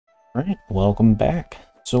Alright, welcome back.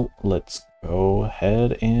 So let's go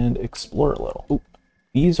ahead and explore a little. Ooh,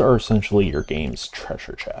 these are essentially your game's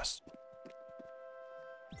treasure chests.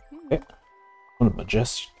 Okay, what a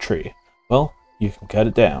majestic tree. Well, you can cut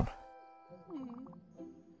it down.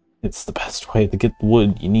 It's the best way to get the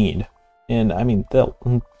wood you need. And I mean,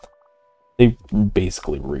 they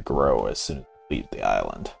basically regrow as soon as you leave the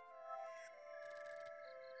island.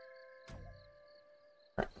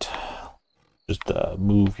 Alright, just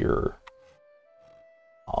move your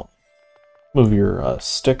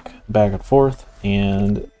stick back and forth,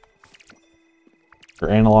 and your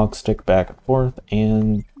analog stick back and forth,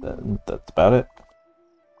 and that's about it.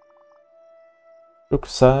 Joke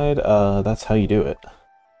aside, that's how you do it.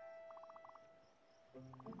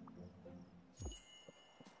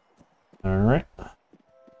 Alright.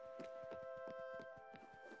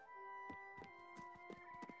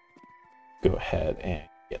 Go ahead and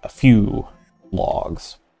get a few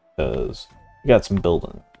logs, because we got some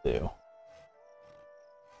building to do.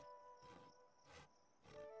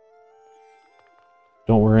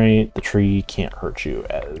 Don't worry, the tree can't hurt you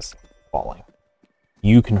as falling.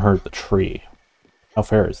 You can hurt the tree. How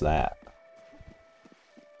fair is that?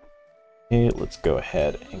 Okay, let's go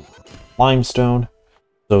ahead and limestone.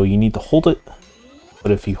 So you need to hold it,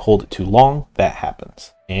 but if you hold it too long, that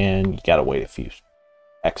happens. And you gotta wait a few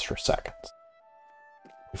extra seconds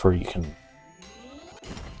before you can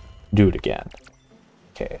do it again.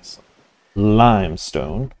 Okay, so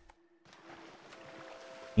limestone.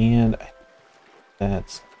 And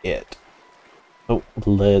that's it. So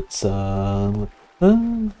let's we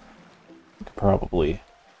could probably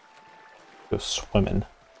go swimming.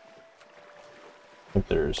 If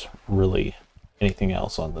there's really anything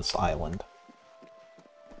else on this island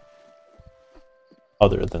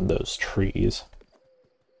other than those trees,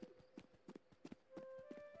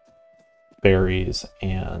 berries,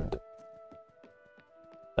 and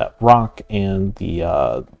that rock, and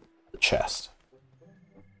the chest.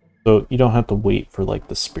 So you don't have to wait for like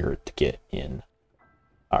the spirit to get in.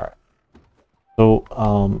 Alright.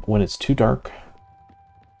 So when it's too dark,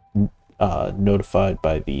 notified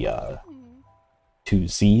by the two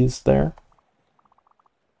Z's there.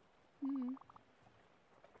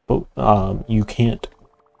 But you can't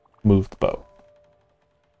move the boat.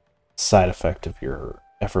 Side effect of your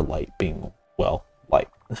effort light being, well, light.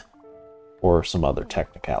 Or some other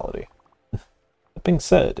technicality. That being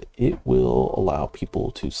said, it will allow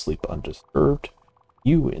people to sleep undisturbed.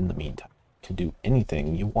 You, in the meantime, can do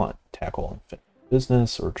anything you want. Tackle unfinished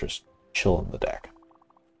business or just chill on the deck.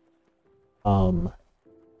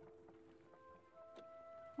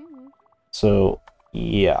 So,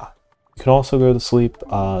 yeah. You can also go to sleep.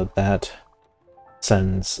 That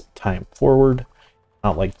sends time forward.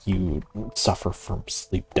 Not like you suffer from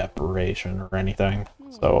sleep deprivation or anything.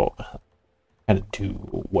 So, kind of do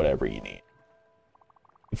whatever you need.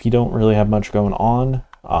 If you don't really have much going on,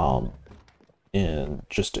 and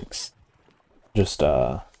just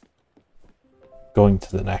going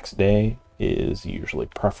to the next day is usually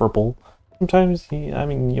preferable. Sometimes, you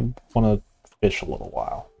want to fish a little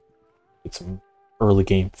while. Get some early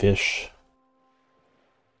game fish.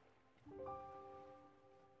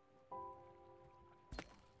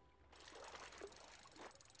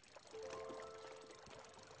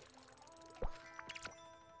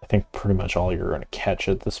 I think pretty much all you're going to catch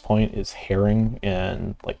at this point is herring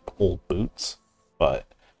and like old boots. But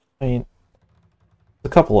I mean, a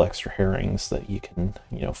couple extra herrings that you can,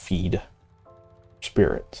 feed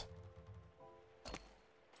spirits.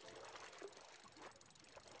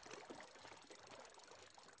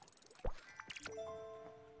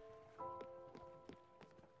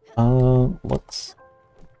 Let's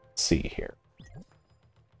see here.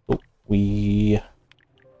 Oh, we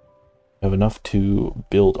have enough to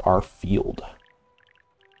build our field.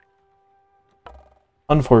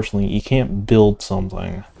 Unfortunately, you can't build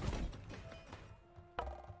something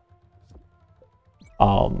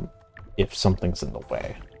if something's in the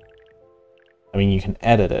way. I mean, you can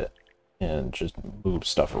edit it and just move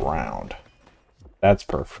stuff around. That's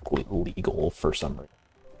perfectly legal for some reason.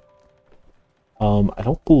 I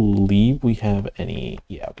don't believe we have any,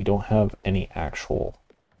 yeah, we don't have any actual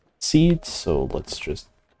seeds, so let's just,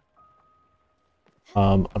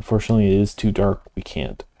 unfortunately it is too dark, we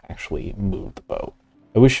can't actually move the boat.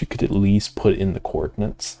 I wish you could at least put in the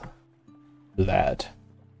coordinates that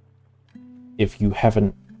if you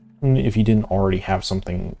didn't already have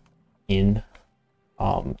something in,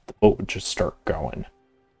 the boat would just start going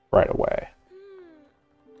right away.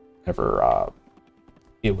 Whenever,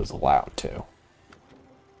 it was allowed to.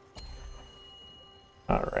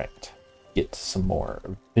 Alright, get some more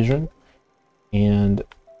vision, and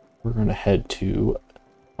we're we're going to head to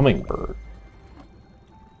Hummingbird.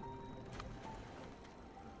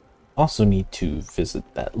 Also need to visit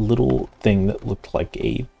that little thing that looked like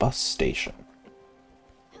a bus station.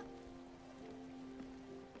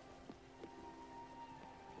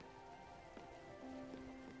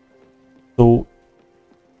 So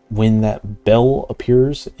when that bell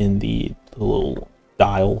appears in the little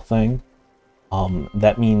dial thing,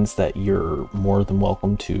 that means that you're more than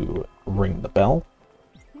welcome to ring the bell.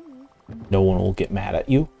 No one will get mad at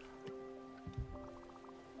you.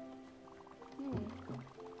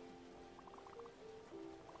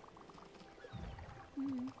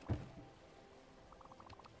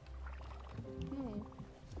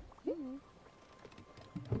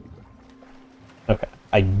 Okay,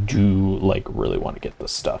 I do like really want to get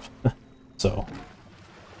this stuff. So,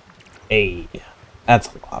 that's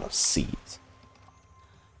a lot of seeds.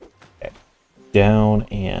 Okay, down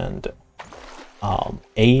and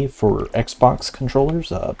A for Xbox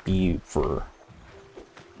controllers, B for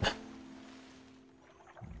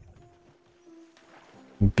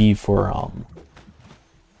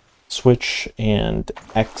Switch, and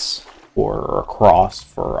X or cross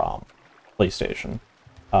for PlayStation.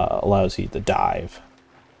 Allows you to dive,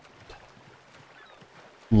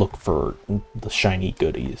 look for the shiny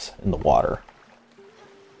goodies in the water.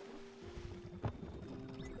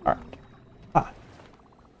 All right. Ah.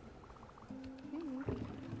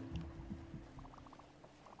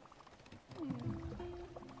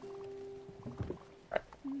 Right.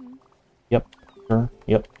 Yep. Sure.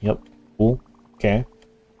 Yep. Cool. Okay.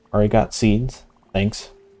 Already got seeds.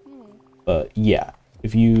 Thanks. But yeah,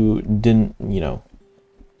 if you didn't,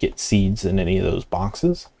 get seeds in any of those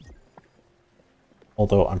boxes,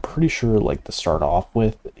 although I'm pretty sure, like, to start off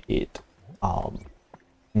with, it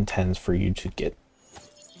intends for you to get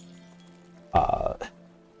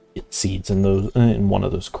seeds in one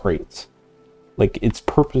of those crates. Like, it's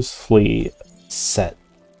purposefully set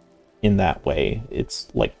in that way. It's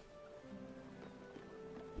like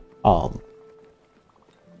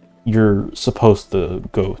you're supposed to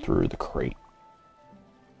go through the crate.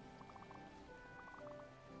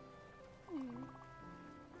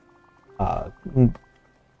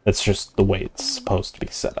 It's just the way it's supposed to be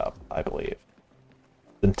set up, I believe.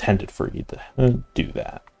 It's intended for you to do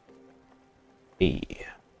that.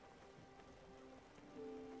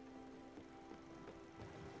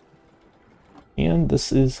 And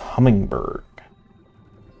this is Hummingbird.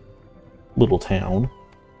 Little town.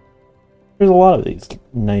 There's a lot of these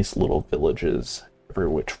nice little villages every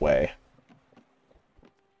which way.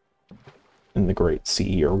 In the Great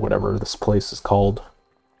Sea, or whatever this place is called.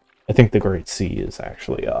 I think the Great Sea is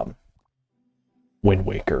actually Wind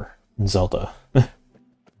Waker in Zelda.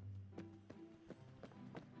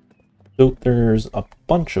 So there's a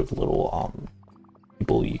bunch of little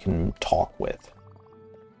people you can talk with.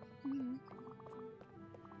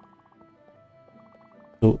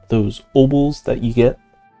 So those Awwws that you get,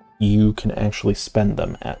 you can actually spend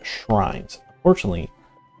them at shrines. Unfortunately,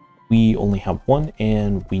 we only have one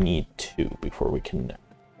and we need two before we can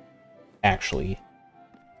actually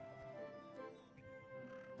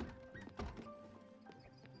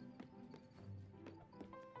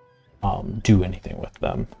do anything with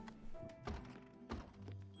them.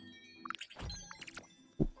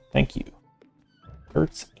 Thank you.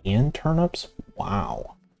 Carrots and turnips?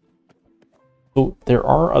 Wow. So there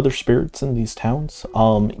are other spirits in these towns.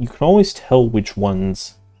 You can always tell which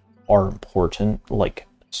ones are important, like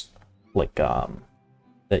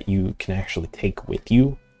that you can actually take with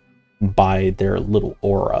you by their little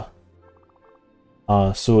aura.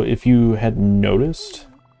 So if you had noticed,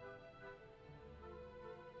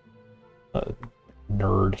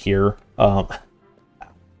 nerd here.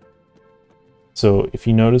 So if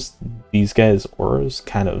you notice, these guys' auras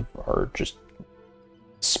kind of are just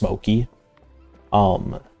smoky.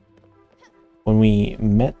 When we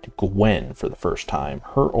met Gwen for the first time,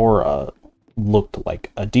 her aura looked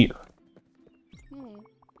like a deer.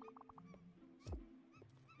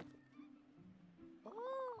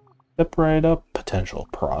 Step right up, potential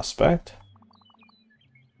prospect.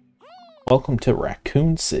 Welcome to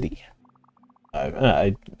Raccoon City.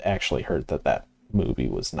 I actually heard that movie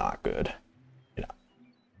was not good.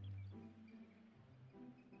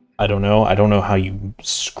 I don't know how you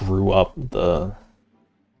screw up the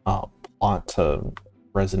plot to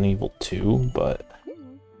Resident Evil 2, but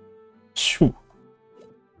shoot,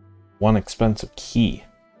 one expensive key.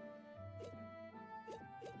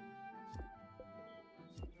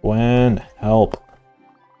 Gwen, help.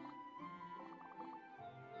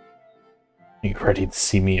 Are you ready to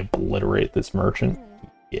see me obliterate this merchant?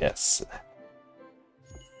 Yes.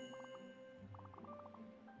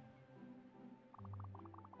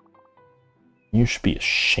 You should be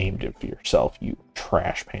ashamed of yourself, you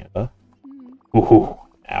trash panda. Ooh,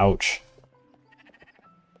 ouch.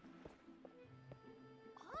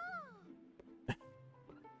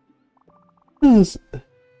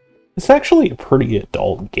 It's actually a pretty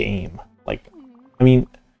adult game. Like, I mean,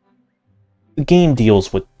 the game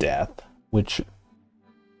deals with death, which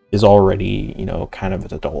is already, you know, kind of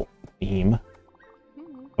an adult theme.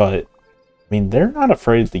 But, I mean, they're not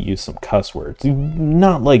afraid to use some cuss words.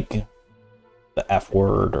 Not like the F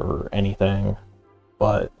word or anything,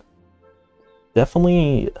 but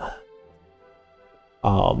definitely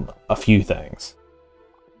a few things.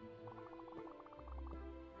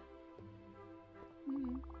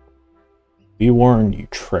 Be warned, you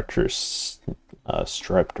treacherous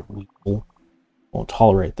striped weasel. Won't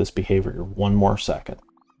tolerate this behavior one more second.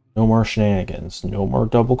 No more shenanigans, no more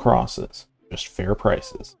double crosses, just fair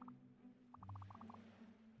prices.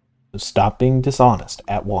 So stop being dishonest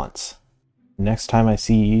at once. Next time I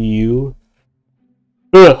see you,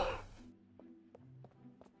 ugh,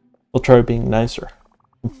 I'll try being nicer.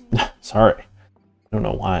 Sorry. I don't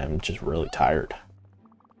know why, I'm just really tired.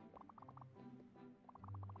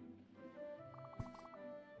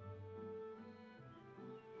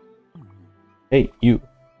 Hey, you.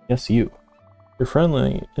 Yes, you. Your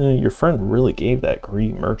friend really gave that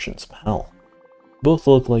greedy merchant some hell. Both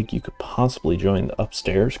look like you could possibly join the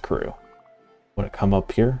upstairs crew. Want to come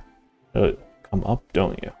up here? Come up,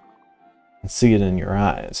 don't you? And see it in your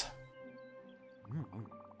eyes.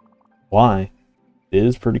 Why? It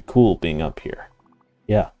is pretty cool being up here.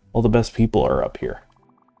 Yeah, all the best people are up here.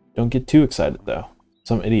 Don't get too excited, though.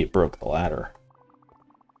 Some idiot broke the ladder.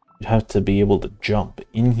 You'd have to be able to jump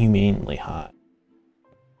inhumanely high.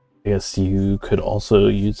 I guess you could also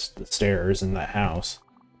use the stairs in that house.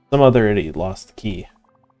 Some other idiot lost the key.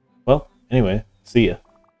 Well, anyway, see ya.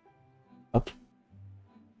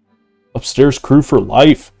 Upstairs crew for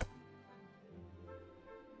life!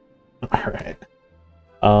 Alright.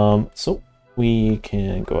 So we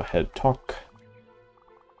can go ahead and talk.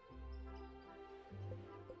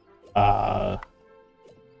 I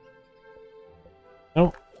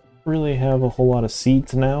don't really have a whole lot of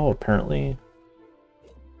seeds now, apparently.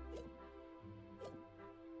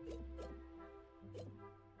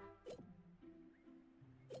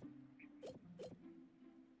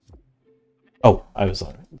 Oh, I was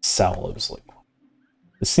on sell. It was like,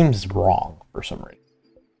 this seems wrong for some reason.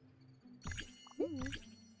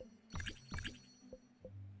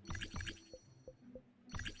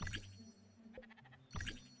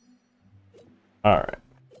 Alright.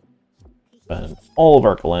 Spend all of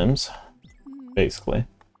our glims, basically.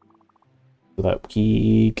 So that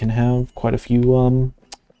we can have quite a few,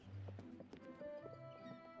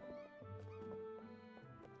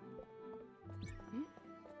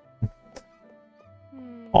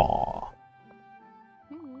 Aww.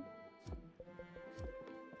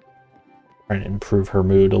 Trying to improve her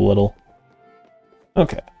mood a little.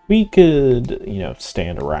 Okay, we could, you know,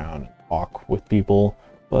 stand around and talk with people,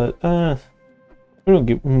 but, why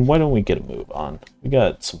don't we get a move on? We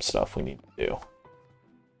got some stuff we need to do.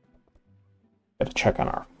 Gotta check on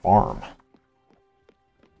our farm.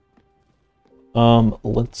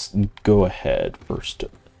 Let's go ahead first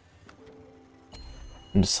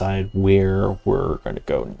and decide where we're going to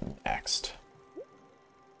go next.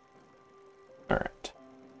 Alright.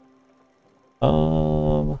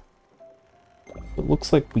 It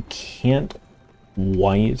looks like we can't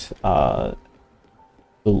white, but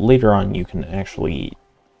later on you can actually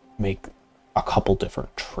make a couple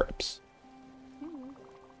different trips.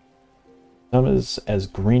 Some is as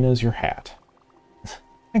green as your hat.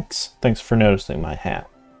 Thanks for noticing my hat.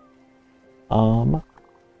 Don't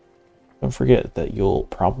forget that you'll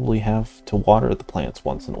probably have to water the plants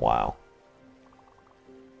once in a while.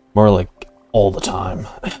 More like all the time.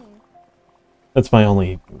 That's my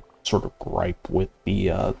only sort of gripe with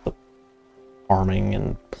the farming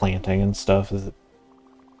and planting and stuff, is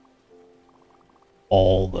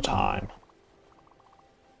all the time.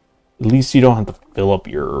 At least you don't have to fill up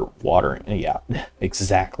your watering. Yeah,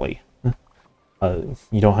 exactly.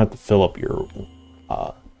 You don't have to fill up your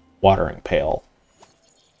watering pail.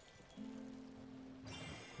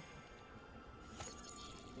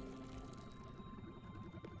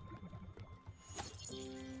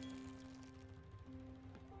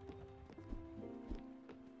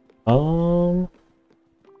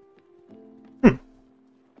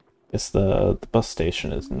 Guess the bus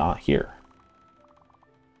station is not here.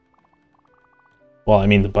 Well, I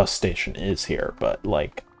mean, the bus station is here, but,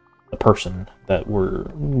 like, the person that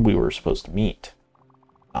we were supposed to meet,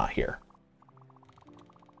 not here.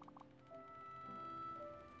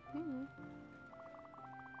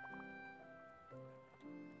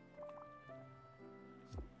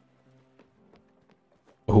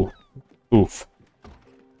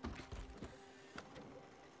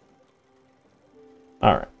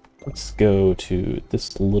 let's go to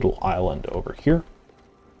this little island over here.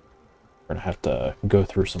 We're gonna have to go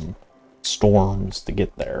through some storms to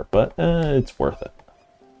get there, but it's worth it.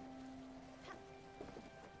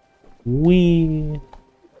 We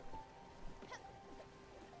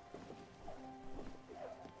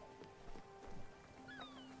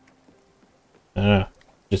we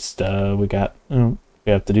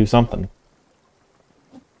have to do something.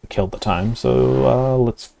 We killed the time, so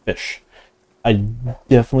let's fish. I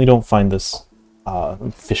definitely don't find this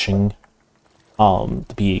fishing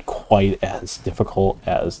to be quite as difficult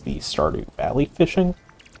as the Stardew Valley fishing.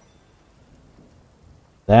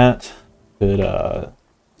 That could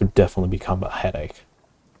definitely become a headache.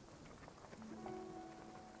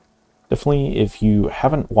 Definitely, if you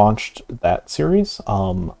haven't watched that series,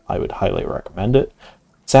 I would highly recommend it.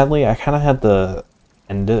 Sadly, I kind of had to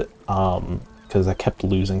end it because I kept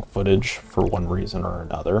losing footage for one reason or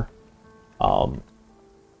another.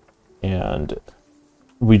 And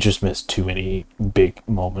we just missed too many big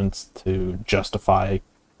moments to justify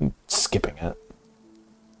skipping it.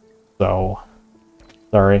 So,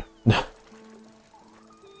 sorry.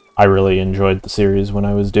 I really enjoyed the series when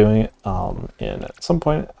I was doing it, and at some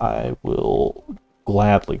point I will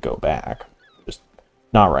gladly go back. Just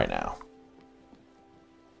not right now.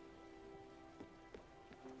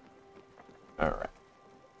 Alright.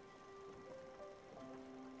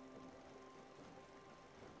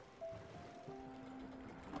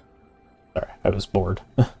 Sorry, I was bored.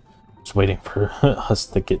 Just waiting for us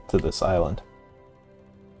to get to this island.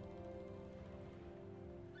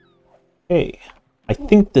 Hey, I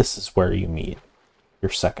think this is where you meet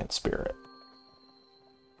your second spirit.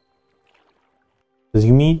 Because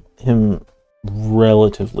you meet him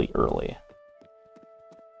relatively early.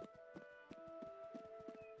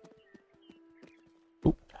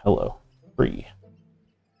 Ooh, hello. Free.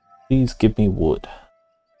 Please give me wood.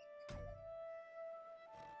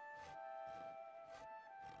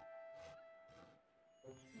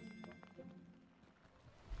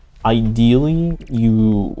 Ideally,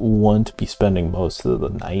 you want to be spending most of the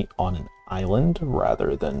night on an island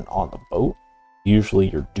rather than on the boat. Usually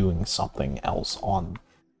you're doing something else on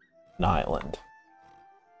an island.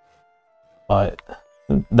 But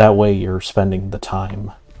that way you're spending the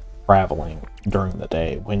time traveling during the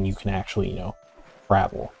day when you can actually, you know,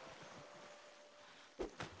 travel.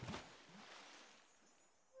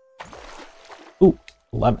 Ooh,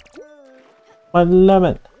 lemon. My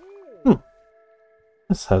lemon!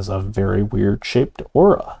 This has a very weird shaped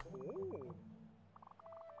aura.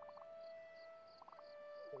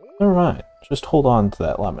 Never mind, just hold on to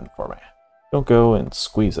that lemon for me. Don't go and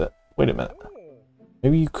squeeze it. Wait a minute.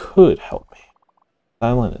 Maybe you could help me. The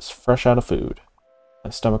island is fresh out of food. My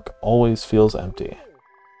stomach always feels empty.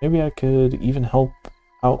 Maybe I could even help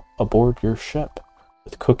out aboard your ship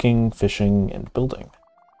with cooking, fishing, and building.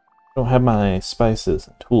 I don't have my spices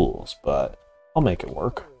and tools, but I'll make it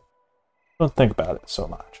work. Don't think about it so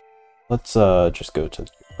much. Let's just go to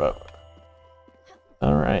the boat.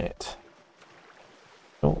 Alright.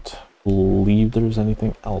 Don't believe there's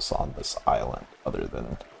anything else on this island other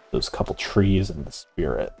than those couple trees and the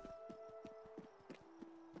spirit.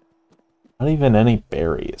 Not even any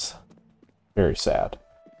berries. Very sad.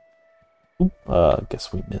 Oop,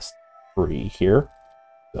 guess we missed 3 here.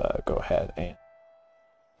 Go ahead and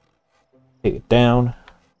take it down.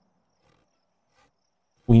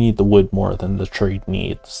 We need the wood more than the tree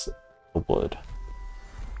needs the wood.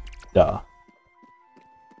 Duh.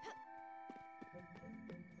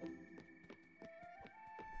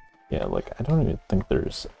 Yeah, like, I don't even think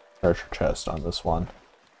there's a treasure chest on this one.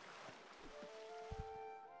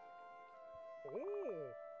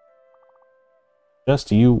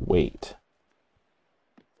 Just you wait.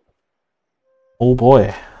 Oh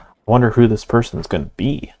boy. I wonder who this person's gonna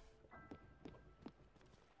be.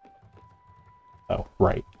 Oh,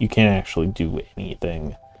 right. You can't actually do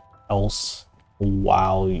anything else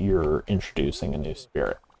while you're introducing a new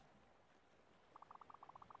spirit.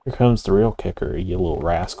 Here comes the real kicker, you little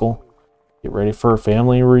rascal. Get ready for a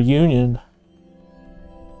family reunion.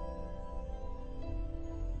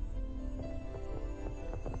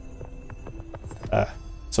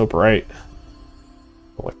 So bright.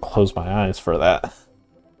 I'll like close my eyes for that.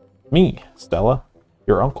 Me, Stella.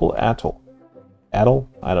 Your Uncle Atul. Atul?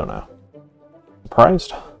 I don't know.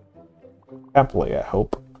 Surprised? Happily, I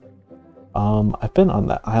hope. I've been on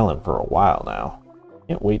that island for a while now.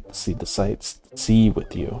 Can't wait to see the sights to see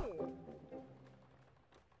with you.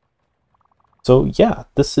 So yeah,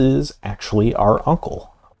 this is actually our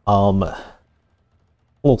uncle. A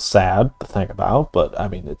little sad to think about, but I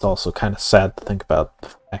mean, it's also kind of sad to think about the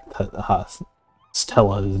fact that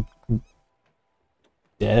Stella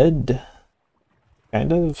dead,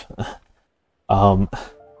 kind of. um,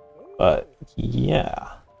 but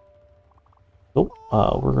yeah.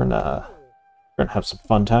 Oh, we're gonna have some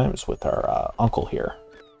fun times with our uncle here,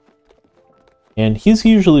 and he's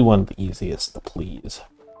usually one of the easiest to please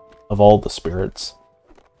of all the spirits.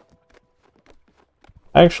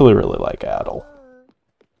 I actually really like Atul.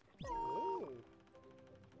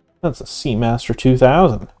 That's a Seamaster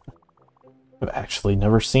 2000. I've actually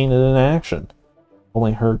never seen it in action.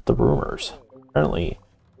 Only heard the rumors. Apparently,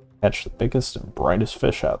 catch the biggest and brightest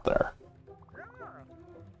fish out there.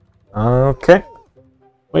 Okay.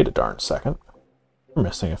 Wait a darn second. We're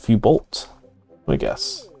missing a few bolts. Let me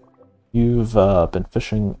guess. You've been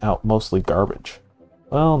fishing out mostly garbage.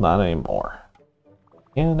 Well, not anymore.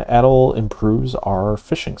 And Atul improves our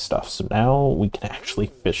fishing stuff, so now we can actually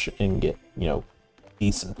fish and get, you know,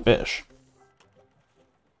 decent fish.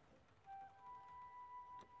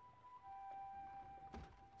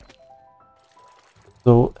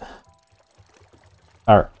 So,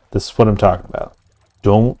 alright, this is what I'm talking about.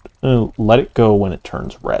 Don't let it go when it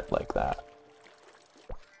turns red like that.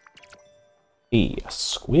 A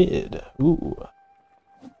squid. Ooh.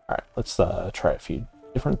 Alright, let's try a few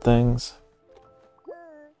different things.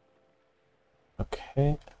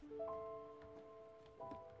 Okay.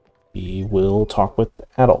 We will talk with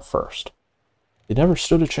Atul first. They never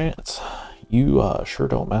stood a chance. You sure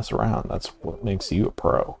don't mess around. That's what makes you a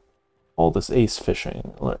pro. All this ace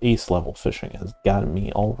level fishing has gotten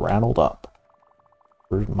me all rattled up.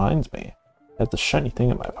 It reminds me, I had this shiny thing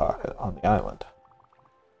in my pocket on the island.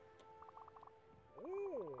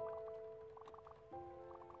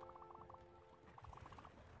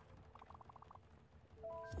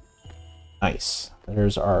 Nice.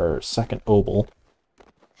 There's our second Awww.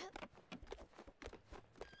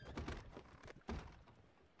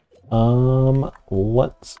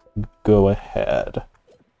 Let's go ahead.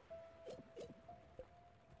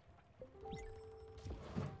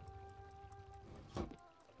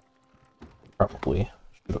 Probably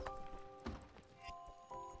should've.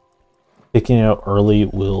 Picking it out early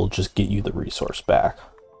will just get you the resource back.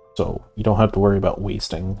 So you don't have to worry about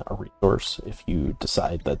wasting a resource if you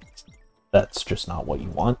decide that that's just not what you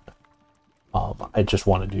want. I just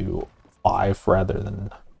want to do 5 rather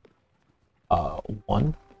than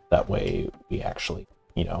 1. That way we actually,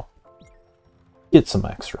 you know, get some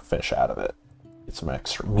extra fish out of it. Get some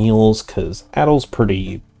extra meals, because Atul's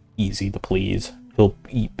pretty easy to please. He'll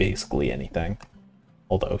eat basically anything.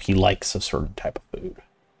 Although he likes a certain type of food.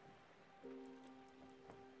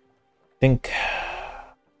 I think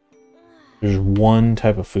there's one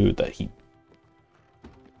type of food that he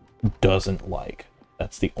doesn't like.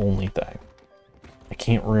 That's the only thing. I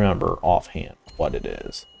can't remember offhand what it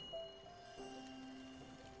is.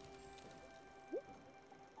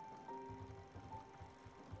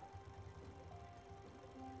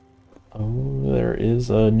 Oh, there is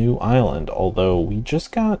a new island, although we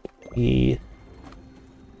just got a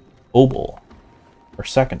Awww. Or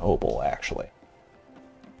second Awww, actually.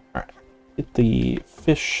 Alright, get the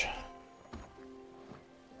fish.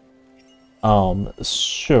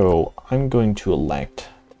 So I'm going to elect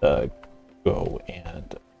go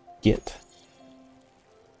and get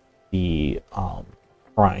the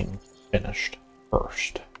brine finished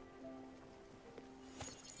first.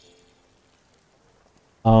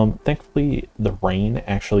 Thankfully, the rain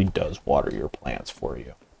actually does water your plants for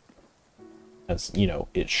you. As, you know,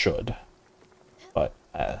 it should. But,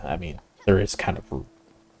 I mean, there is kind of room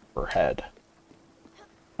per head.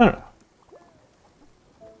 I don't know.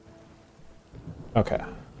 Okay.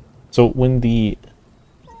 So when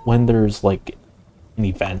there's, like, an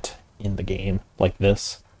event in the game like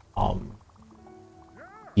this,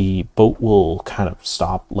 the boat will kind of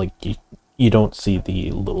stop. Like, you don't see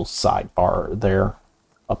the little sidebar there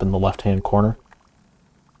up in the left-hand corner.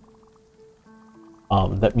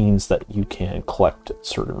 That means that you can collect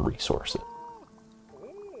certain resources.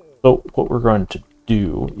 So what we're going to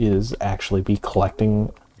do is actually be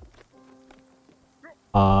collecting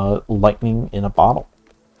lightning in a bottle.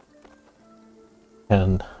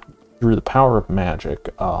 And through the power of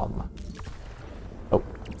magic, oh,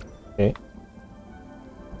 okay.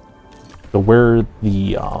 So where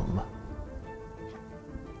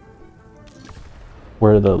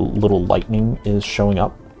the little lightning is showing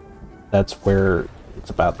up, that's where it's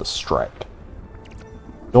about to strike.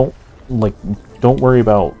 Don't worry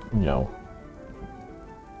about, you know,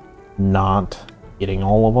 not getting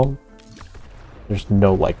all of them. There's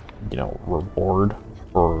no, like, you know, reward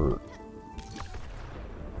for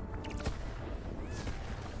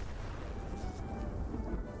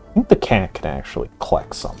I think the cat can actually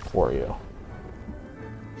collect some for you.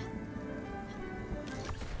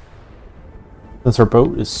 Since our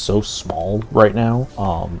boat is so small right now,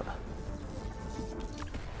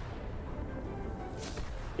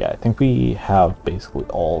 yeah, I think we have basically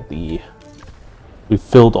we've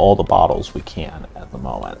filled all the bottles we can at the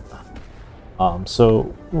moment.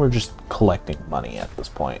 So we're just collecting money at this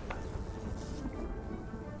point.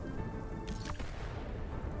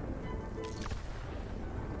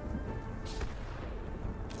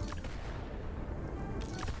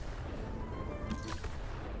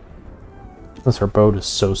 Since our boat is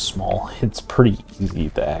so small, it's pretty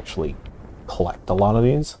easy to actually collect a lot of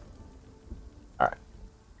these. Alright,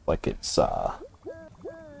 like it's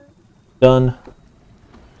done.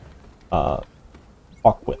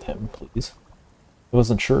 Walk with him, please. I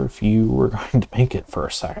wasn't sure if you were going to make it for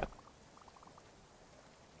a second.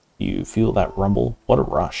 You feel that rumble? What a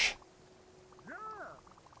rush.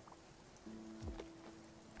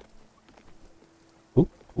 Oop,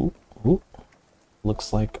 oop, oop.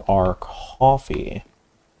 Looks like our coffee.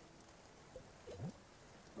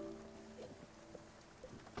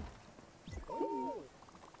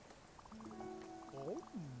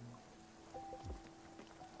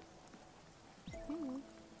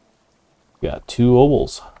 We got 2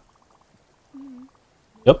 Awwws.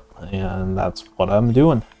 Yep, and that's what I'm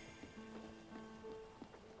doing.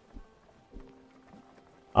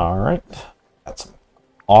 Alright, got some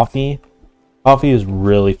coffee. Coffee is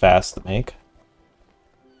really fast to make.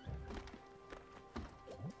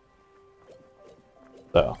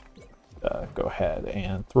 So, go ahead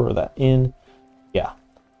and throw that in. Yeah,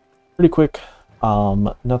 pretty quick.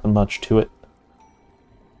 Nothing much to it.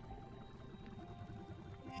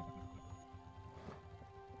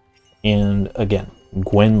 And again,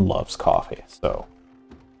 Gwen loves coffee, so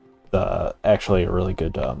actually a really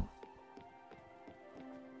good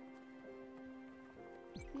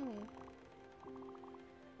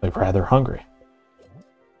like rather hungry.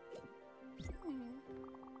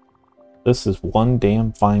 This is one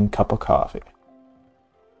damn fine cup of coffee.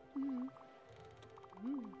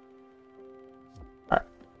 Alright.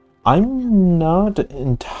 I'm not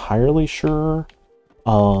entirely sure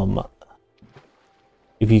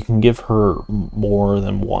if you can give her more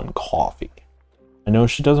than 1 coffee. I know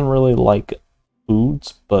she doesn't really like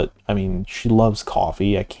foods, but I mean, she loves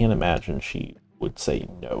coffee. I can't imagine she would say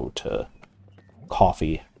no to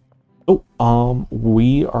coffee. Oh,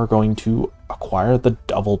 we are going to acquire the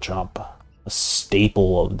double jump, a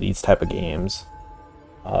staple of these type of games.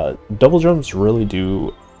 Double jumps really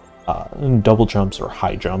do, double jumps or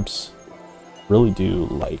high jumps really do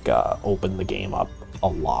like open the game up a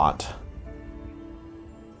lot.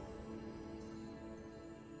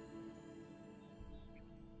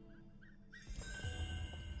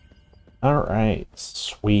 All right,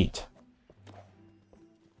 sweet.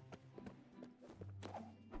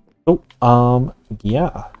 Oh,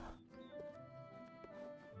 yeah.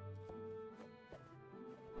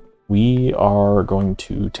 We are going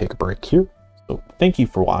to take a break here. So thank you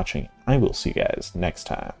for watching. I will see you guys next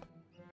time.